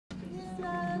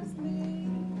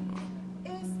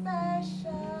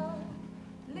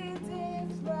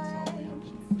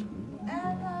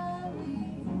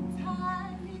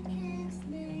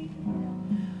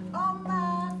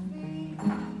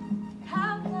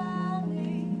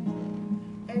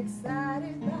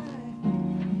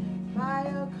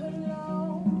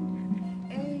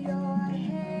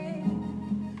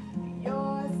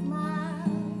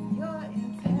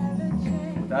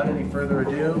further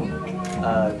ado,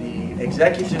 the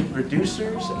executive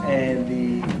producers and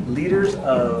the leaders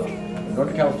of the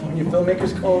Northern California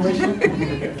Filmmakers Coalition,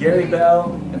 Gary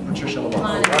Bell and Patricia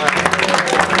Lamont.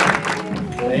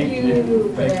 Thank you.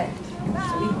 Thank you.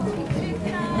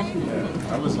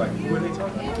 I was like, who are they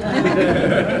talking about?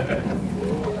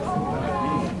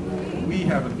 We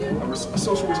have a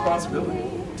social responsibility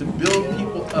to build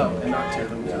people up and not tear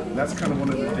them down. And that's kind of one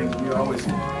of the things we always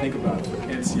think about with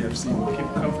NCFC. When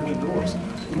people come through the doors,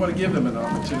 we want to give them an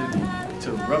opportunity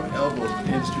to rub elbows with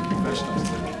industry professionals,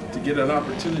 to get an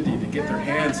opportunity to get their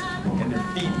hands and their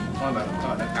feet on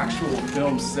an actual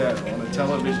film set, on a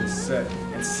television set,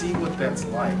 and see what that's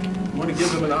like. We want to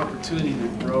give them an opportunity to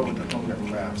grow and to hone their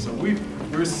craft. So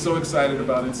we're so excited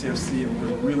about NCFC, and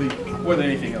we're really, more than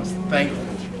anything else, thankful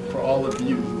for all of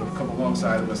you who have come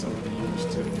alongside of us over the years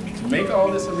to make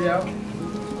all this a reality.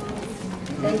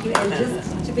 Thank you, and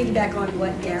just to piggyback on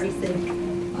what Gary said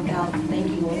about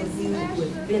thanking all of you who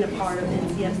have been a part of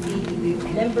NCFC, either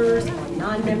members or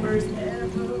non-members.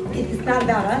 It's not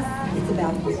about us, it's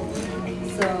about you.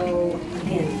 So,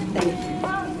 again, thank you.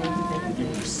 You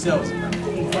give yourselves a round.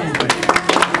 Exactly.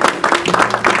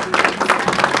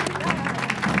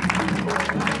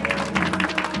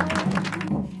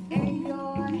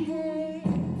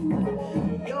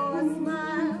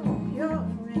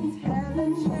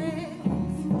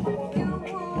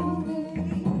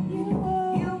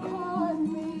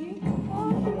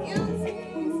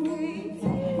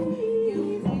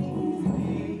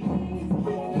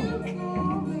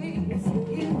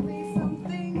 Give me some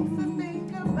things to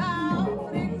think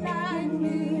about, ignite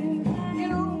me.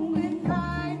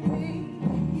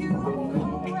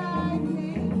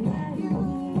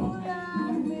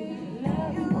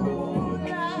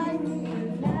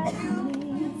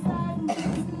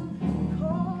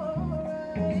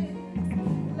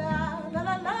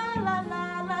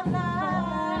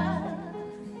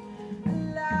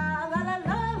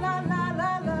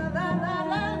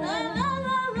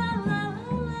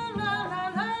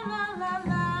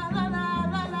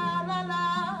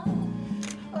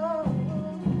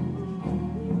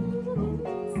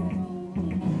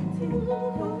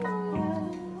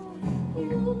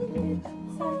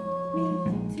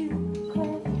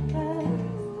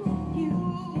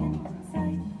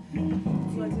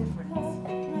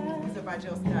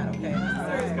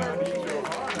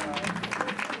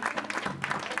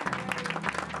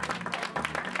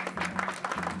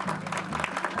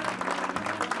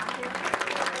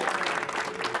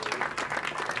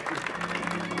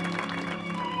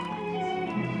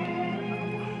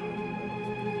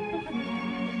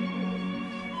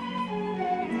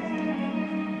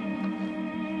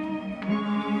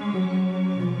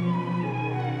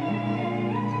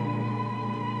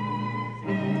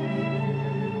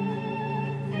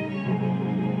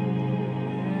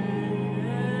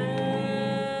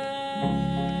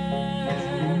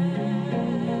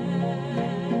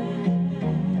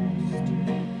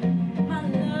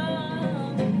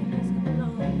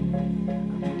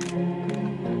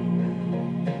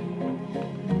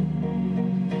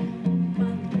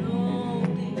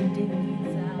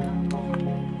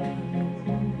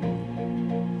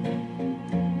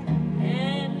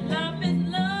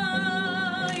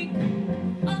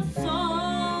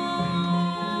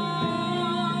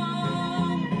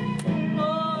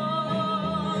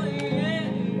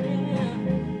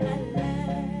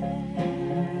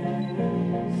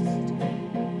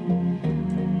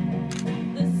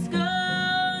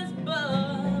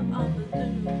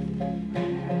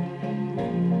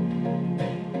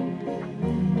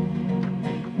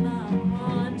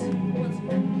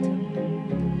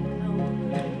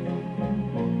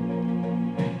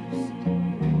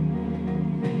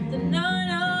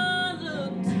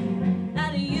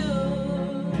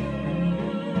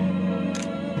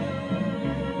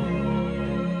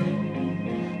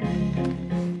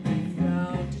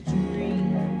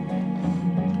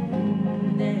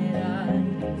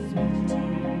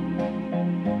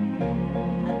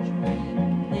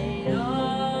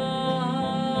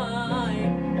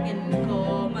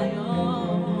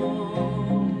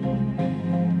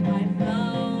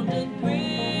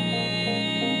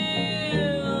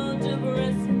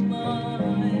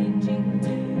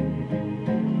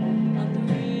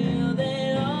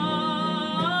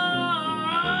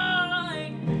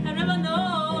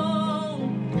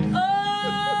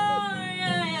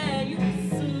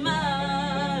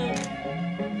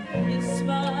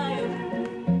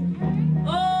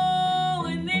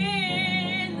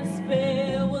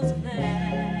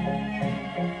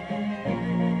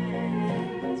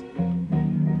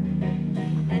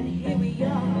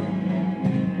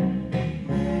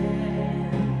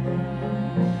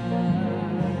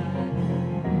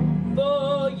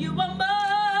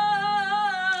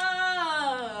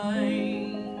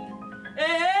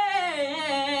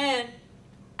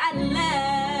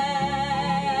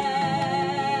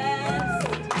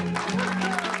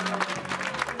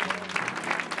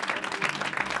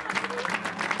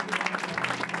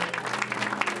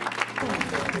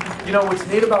 You know, what's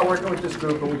neat about working with this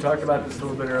group, and we talked about this a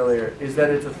little bit earlier, is that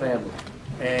it's a family.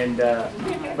 And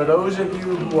for those of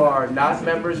you who are not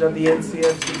members of the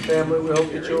NCFC family, we hope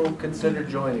that you'll consider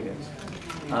joining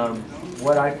us.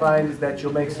 What I find is that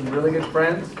you'll make some really good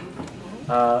friends,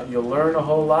 you'll learn a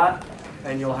whole lot,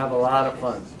 and you'll have a lot of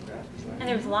fun. And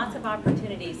there's lots of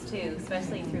opportunities too,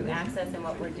 especially through Access and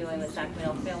what we're doing with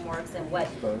Sacramento Filmworks and what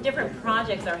different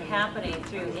projects are happening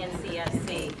through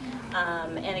NCFC.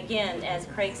 And again, as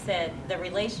Craig said, the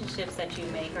relationships that you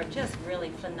make are just really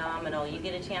phenomenal. You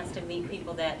get a chance to meet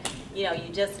people that, you know,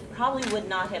 you just probably would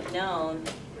not have known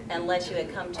unless you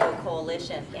had come to a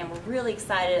coalition. And we're really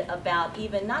excited about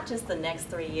even not just the next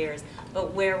 3 years,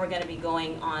 but where we're going to be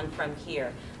going on from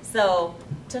here. So,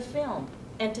 to film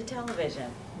and to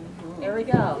television. There we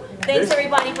go. Thanks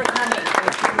everybody for coming.